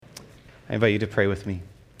I invite you to pray with me.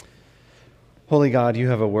 Holy God, you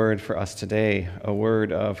have a word for us today, a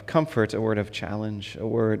word of comfort, a word of challenge, a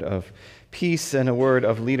word of peace, and a word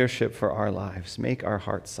of leadership for our lives. Make our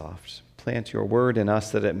hearts soft. Plant your word in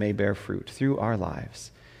us that it may bear fruit through our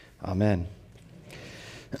lives. Amen.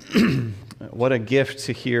 What a gift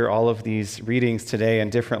to hear all of these readings today in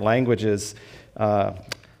different languages.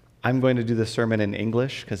 I'm going to do the sermon in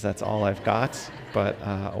English because that's all I've got. But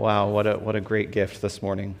wow, what a great gift this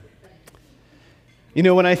morning. You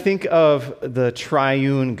know, when I think of the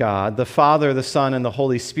triune God, the Father, the Son, and the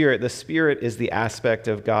Holy Spirit, the Spirit is the aspect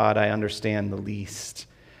of God I understand the least.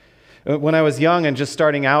 When I was young and just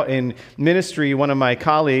starting out in ministry, one of my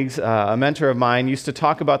colleagues, a mentor of mine, used to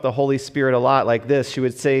talk about the Holy Spirit a lot like this. She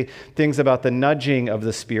would say things about the nudging of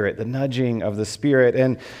the Spirit, the nudging of the Spirit.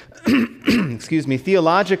 And, excuse me,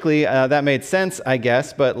 theologically, that made sense, I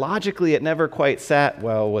guess, but logically it never quite sat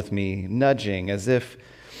well with me, nudging, as if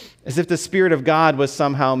the Spirit of God was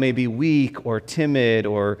somehow maybe weak or timid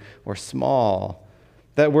or small.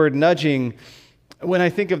 That word nudging, when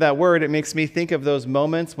I think of that word, it makes me think of those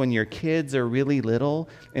moments when your kids are really little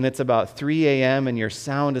and it's about 3 a.m. and you're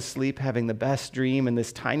sound asleep having the best dream and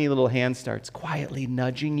this tiny little hand starts quietly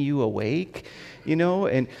nudging you awake, you know,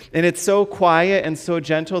 and it's so quiet and so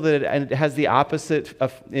gentle that it has the opposite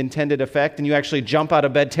of intended effect, and you actually jump out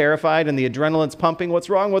of bed terrified and the adrenaline's pumping, what's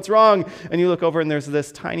wrong? And you look over and there's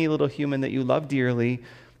this tiny little human that you love dearly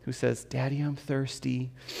who says, Daddy, I'm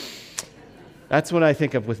thirsty. That's what I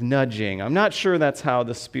think of with nudging. I'm not sure that's how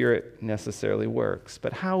the Spirit necessarily works,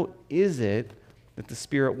 but how is it that the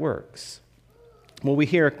Spirit works? Well, we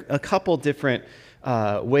hear a couple different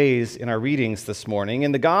ways in our readings this morning.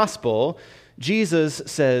 In the Gospel, Jesus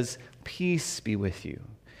says, peace be with you.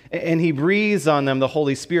 And he breathes on them the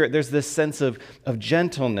Holy Spirit. There's this sense of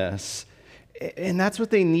gentleness. And that's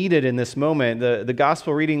what they needed in this moment. The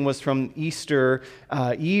gospel reading was from Easter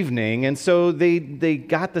evening, and so they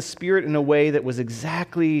got the Spirit in a way that was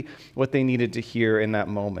exactly what they needed to hear in that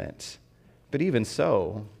moment. But even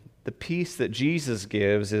so, the peace that Jesus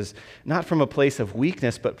gives is not from a place of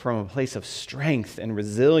weakness, but from a place of strength and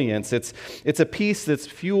resilience. It's a peace that's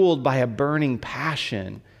fueled by a burning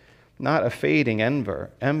passion, not a fading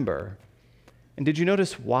ember. And did you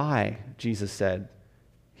notice why Jesus said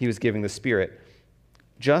he was giving the Spirit?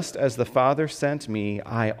 Just as the Father sent me,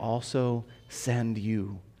 I also send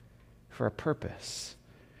you, for a purpose.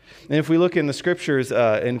 And if we look in the scriptures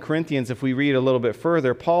in Corinthians, if we read a little bit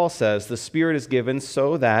further, Paul says the Spirit is given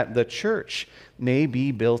so that the church may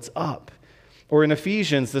be built up. Or in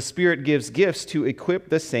Ephesians, the Spirit gives gifts to equip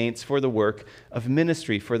the saints for the work of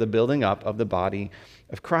ministry, for the building up of the body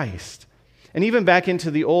of Christ. And even back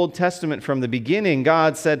into the Old Testament from the beginning,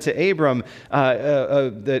 God said to Abram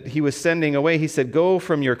that he was sending away. He said, go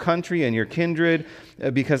from your country and your kindred,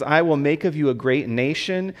 because I will make of you a great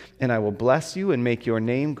nation, and I will bless you and make your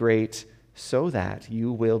name great so that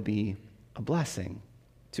you will be a blessing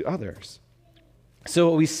to others. So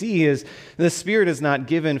what we see is the Spirit is not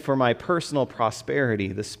given for my personal prosperity.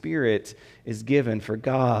 The Spirit is given for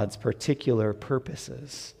God's particular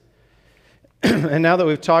purposes. And now that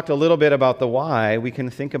we've talked a little bit about the why, we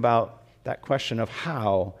can think about that question of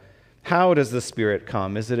how. How does the Spirit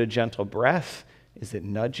come? Is it a gentle breath? Is it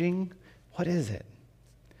nudging? What is it?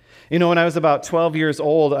 You know, when I was about 12 years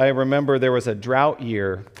old, I remember there was a drought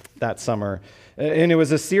year that summer. And it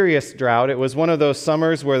was a serious drought. It was one of those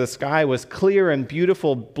summers where the sky was clear and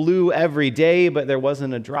beautiful blue every day, but there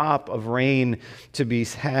wasn't a drop of rain to be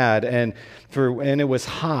had. And it was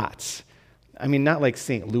hot. I mean, not like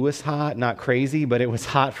St. Louis hot, not crazy, but it was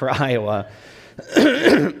hot for Iowa.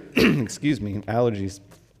 Excuse me, allergies.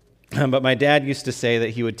 But my dad used to say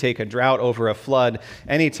that he would take a drought over a flood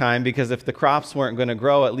anytime, because if the crops weren't going to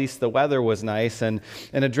grow, at least the weather was nice, and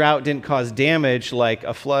a drought didn't cause damage like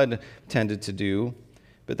a flood tended to do.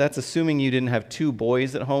 But that's assuming you didn't have 2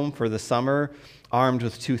 boys at home for the summer, armed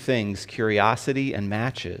with 2 things, curiosity and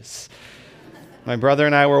matches. My brother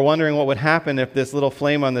and I were wondering what would happen if this little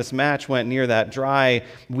flame on this match went near that dry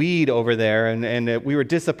weed over there, and we were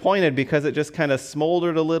disappointed because it just kind of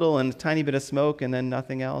smoldered a little and a tiny bit of smoke and then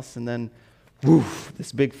nothing else, and then woof,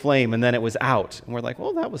 this big flame, and then it was out. And we're like,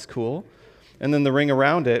 well, that was cool. And then the ring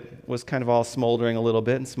around it was kind of all smoldering a little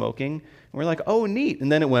bit and smoking. And we're like, oh, neat.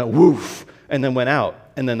 And then it went woof, and then went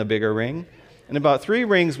out, and then the bigger ring. And about 3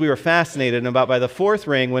 rings, we were fascinated. And about by the 4th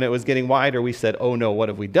ring, when it was getting wider, we said, oh no, what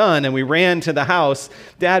have we done? And we ran to the house.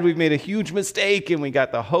 Dad, we've made a huge mistake. And we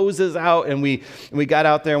got the hoses out, and we got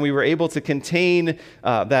out there, and we were able to contain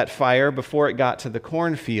that fire before it got to the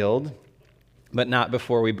cornfield, but not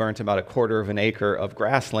before we burnt about 1/4 of an acre of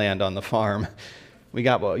grassland on the farm. We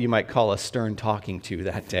got what you might call a stern talking to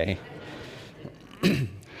that day.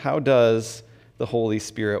 how does the Holy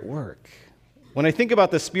Spirit work? When I think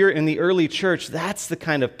about the Spirit in the early church, that's the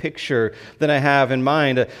kind of picture that I have in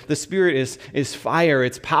mind. The Spirit is fire,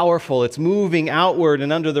 it's powerful, it's moving outward,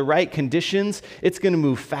 and under the right conditions, it's going to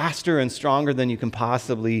move faster and stronger than you can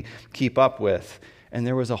possibly keep up with. And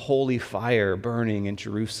there was a holy fire burning in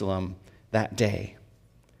Jerusalem that day.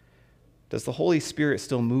 Does the Holy Spirit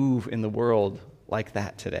still move in the world like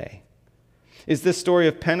that today? Is this story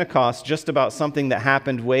of Pentecost just about something that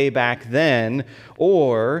happened way back then,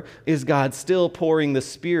 or is God still pouring the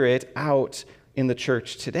Spirit out in the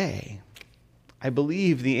church today? I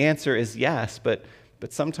believe the answer is yes, but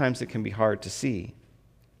sometimes it can be hard to see.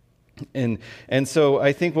 And so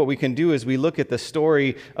I think what we can do is we look at the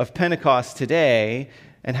story of Pentecost today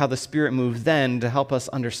and how the Spirit moved then to help us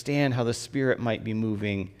understand how the Spirit might be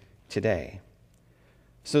moving today.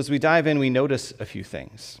 So as we dive in, we notice a few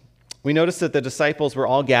things. We notice that the disciples were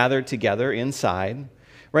all gathered together inside,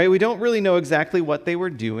 right? We don't really know exactly what they were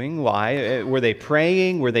doing. Why? Were they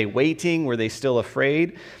praying? Were they waiting? Were they still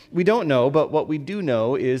afraid? We don't know, but what we do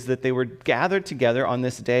know is that they were gathered together on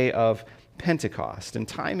this day of Pentecost, and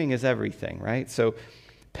timing is everything, right? So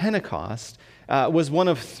Pentecost was one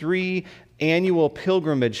of 3 annual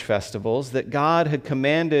pilgrimage festivals that God had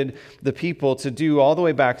commanded the people to do all the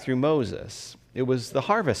way back through Moses. It was the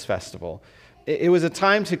Harvest Festival. It was a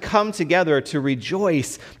time to come together, to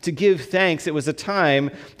rejoice, to give thanks. It was a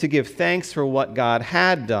time to give thanks for what God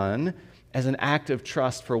had done as an act of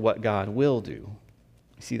trust for what God will do.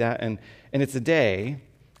 You see that? And it's a day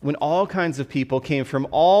when all kinds of people came from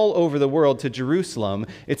all over the world to Jerusalem.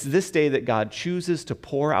 It's this day that God chooses to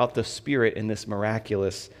pour out the Spirit in this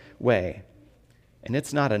miraculous way. And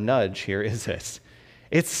it's not a nudge here, is it?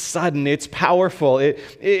 It's sudden, it's powerful,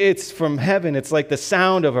 it's from heaven. It's like the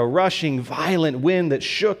sound of a rushing, violent wind that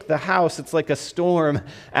shook the house. It's like a storm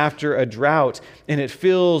after a drought, and it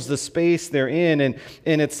fills the space they're in. And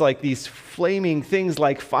it's like these flaming things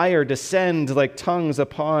like fire descend like tongues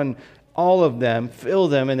upon all of them, fill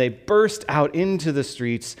them, and they burst out into the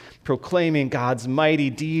streets, proclaiming God's mighty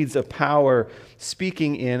deeds of power,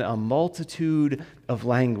 speaking in a multitude of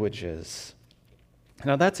languages.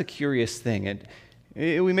 Now, that's a curious thing.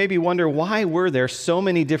 We maybe wonder, why were there so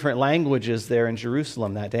many different languages there in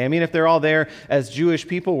Jerusalem that day? I mean, if they're all there as Jewish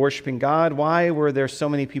people worshiping God, why were there so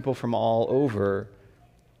many people from all over?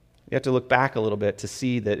 You have to look back a little bit to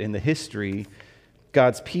see that in the history,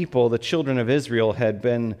 God's people, the children of Israel, had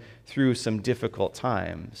been through some difficult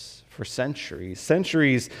times for centuries.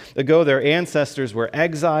 Centuries ago, their ancestors were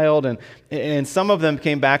exiled, and some of them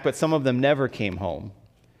came back, but some of them never came home.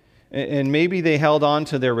 And maybe they held on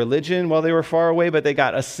to their religion while they were far away, but they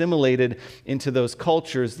got assimilated into those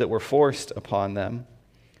cultures that were forced upon them.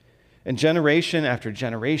 And generation after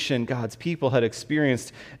generation, God's people had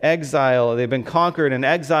experienced exile. They've been conquered and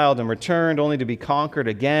exiled and returned only to be conquered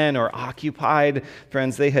again or occupied.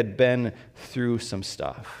 Friends, they had been through some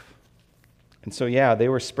stuff. And so, they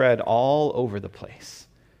were spread all over the place.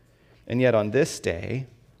 And yet on this day,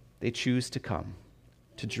 they choose to come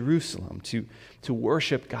to Jerusalem to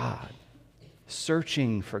worship God,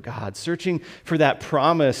 searching for God, searching for that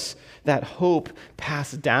promise, that hope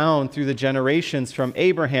passed down through the generations from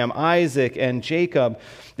Abraham, Isaac, and Jacob.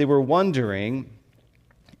 They were wondering,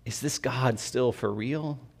 is this God still for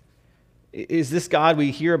real? Is this God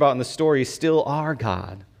we hear about in the story still our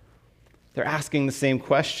God? They're asking the same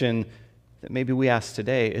question that maybe we ask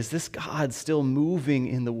today. Is this God still moving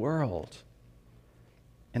in the world?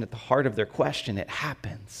 And at the heart of their question, it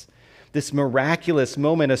happens. This miraculous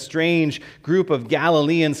moment, a strange group of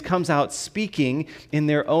Galileans comes out speaking in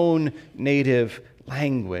their own native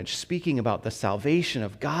language, speaking about the salvation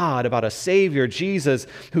of God, about a Savior, Jesus,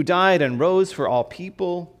 who died and rose for all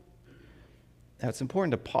people. Now, it's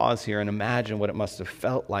important to pause here and imagine what it must have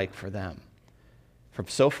felt like for them, from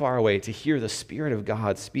so far away, to hear the Spirit of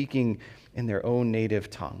God speaking in their own native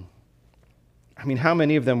tongue. I mean, how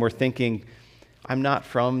many of them were thinking, I'm not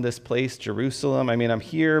from this place, Jerusalem. I mean, I'm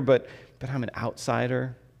here, but I'm an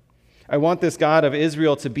outsider. I want this God of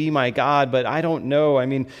Israel to be my God, but I don't know. I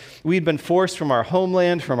mean, we'd been forced from our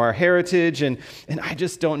homeland, from our heritage, and I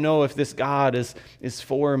just don't know if this God is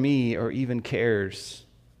for me or even cares.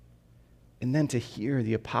 And then to hear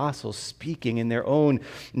the apostles speaking in their own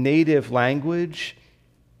native language,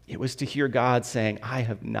 it was to hear God saying, I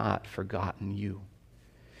have not forgotten you.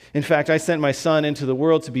 In fact, I sent my son into the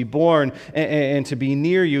world to be born and to be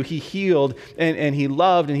near you. He healed and he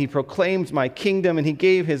loved and he proclaimed my kingdom and he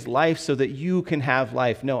gave his life so that you can have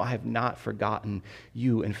life. No, I have not forgotten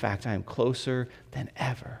you. In fact, I am closer than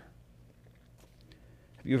ever.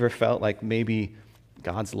 Have you ever felt like maybe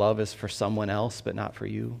God's love is for someone else but not for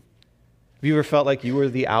you? Have you ever felt like you were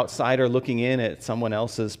the outsider looking in at someone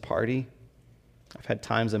else's party? I've had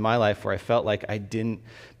times in my life where I felt like I didn't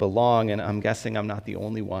belong, and I'm guessing I'm not the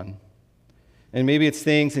only one. And maybe it's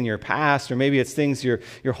things in your past, or maybe it's things you're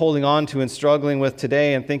holding on to and struggling with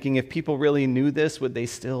today and thinking, if people really knew this, would they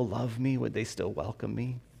still love me? Would they still welcome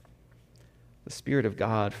me? The Spirit of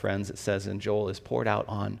God, friends, it says in Joel, is poured out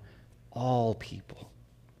on all people,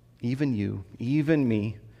 even you, even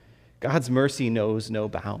me. God's mercy knows no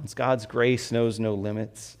bounds. God's grace knows no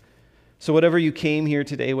limits. So whatever you came here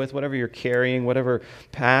today with, whatever you're carrying, whatever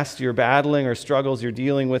past you're battling or struggles you're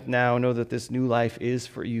dealing with now, know that this new life is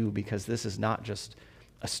for you, because this is not just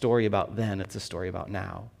a story about then, it's a story about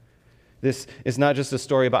now. This is not just a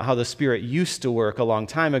story about how the Spirit used to work a long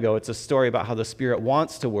time ago. It's a story about how the Spirit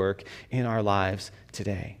wants to work in our lives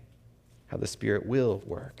today, how the Spirit will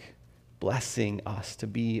work, blessing us to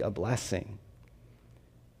be a blessing.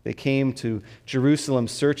 They came to Jerusalem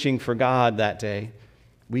searching for God that day.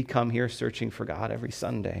 We come here searching for God every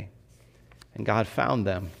Sunday. And God found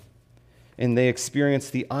them. And they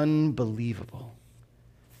experienced the unbelievable.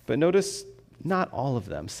 But notice, not all of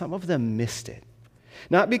them. Some of them missed it.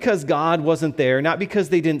 Not because God wasn't there, not because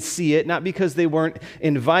they didn't see it, not because they weren't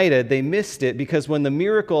invited. They missed it because when the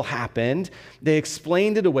miracle happened, they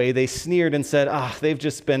explained it away. They sneered and said, they've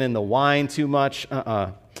just been in the wine too much.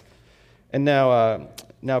 And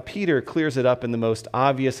now Peter clears it up in the most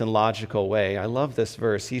obvious and logical way. I love this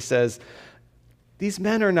verse. He says, these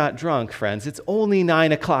men are not drunk, friends. It's only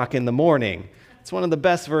 9 o'clock in the morning. It's one of the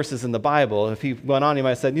best verses in the Bible. If he went on, he might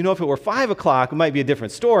have said, if it were 5 o'clock, it might be a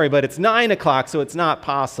different story, but it's 9 o'clock, so it's not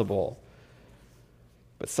possible.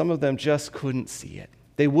 But some of them just couldn't see it.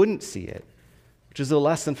 They wouldn't see it, which is a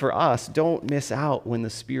lesson for us. Don't miss out when the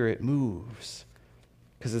Spirit moves,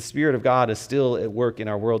 because the Spirit of God is still at work in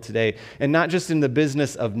our world today, and not just in the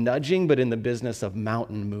business of nudging, but in the business of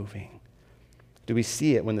mountain moving. Do we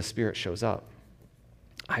see it when the Spirit shows up?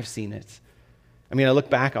 I've seen it. I look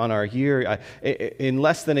back on our year. In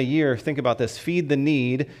less than a year, think about this, Feed the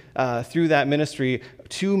Need, through that ministry,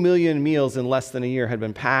 2 million meals in less than a year had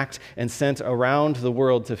been packed and sent around the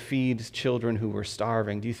world to feed children who were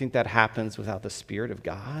starving. Do you think that happens without the Spirit of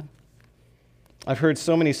God? I've heard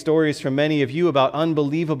so many stories from many of you about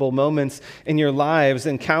unbelievable moments in your lives,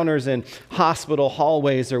 encounters in hospital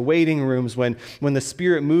hallways or waiting rooms when the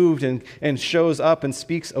Spirit moved and shows up and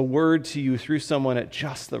speaks a word to you through someone at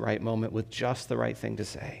just the right moment with just the right thing to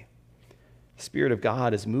say. The Spirit of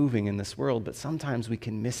God is moving in this world, but sometimes we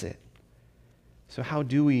can miss it. So how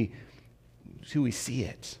do we see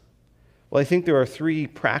it? Well, I think there are 3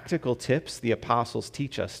 practical tips the apostles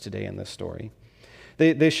teach us today in this story.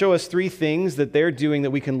 They show us 3 things that they're doing that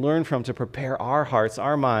we can learn from to prepare our hearts,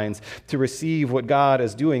 our minds, to receive what God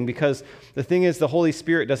is doing. Because the thing is, the Holy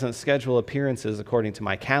Spirit doesn't schedule appearances according to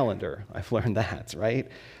my calendar. I've learned that, right?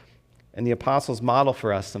 And the apostles model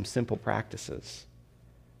for us some simple practices.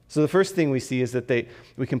 So the first thing we see is that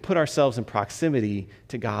we can put ourselves in proximity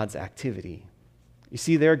to God's activity. You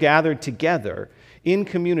see, they're gathered together in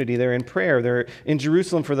community. They're in prayer. They're in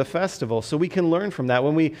Jerusalem for the festival. So we can learn from that.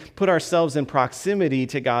 When we put ourselves in proximity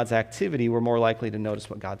to God's activity, we're more likely to notice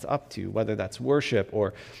what God's up to, whether that's worship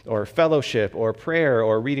or fellowship or prayer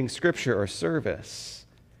or reading scripture or service.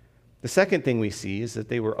 The second thing we see is that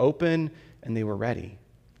they were open and they were ready.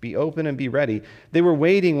 Be open and be ready. They were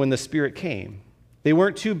waiting when the Spirit came. They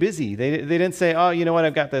weren't too busy. They didn't say, you know what,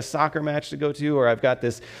 I've got this soccer match to go to, or I've got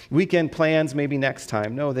this weekend plans, maybe next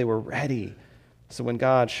time. No, they were ready. So when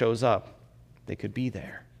God shows up, they could be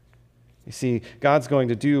there. You see, God's going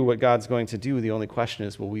to do what God's going to do. The only question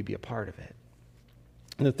is, will we be a part of it?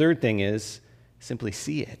 And the third thing is simply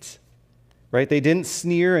see it. Right? They didn't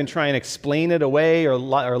sneer and try and explain it away or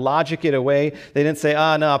logic it away. They didn't say,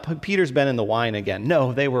 no, Peter's been in the wine again.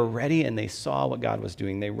 No, they were ready and they saw what God was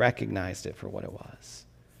doing. They recognized it for what it was.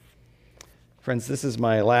 Friends, this is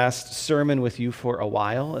my last sermon with you for a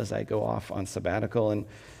while as I go off on sabbatical. And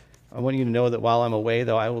I want you to know that while I'm away,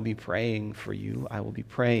 though, I will be praying for you. I will be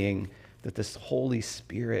praying that this Holy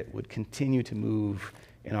Spirit would continue to move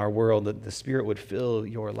in our world, that the Spirit would fill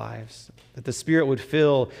your lives, that the Spirit would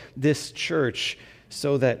fill this church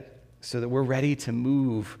so that we're ready to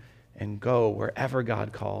move and go wherever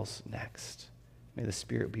God calls next. May the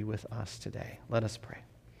Spirit be with us today. Let us pray.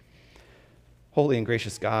 Holy and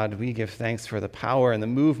gracious God, we give thanks for the power and the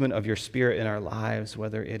movement of your Spirit in our lives,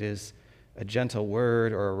 whether it is a gentle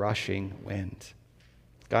word or a rushing wind.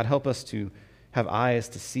 God, help us to have eyes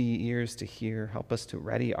to see, ears to hear. Help us to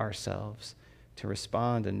ready ourselves to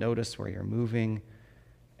respond and notice where you're moving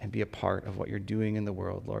and be a part of what you're doing in the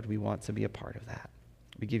world. Lord, we want to be a part of that.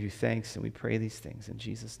 We give you thanks and we pray these things in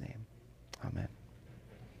Jesus' name. Amen.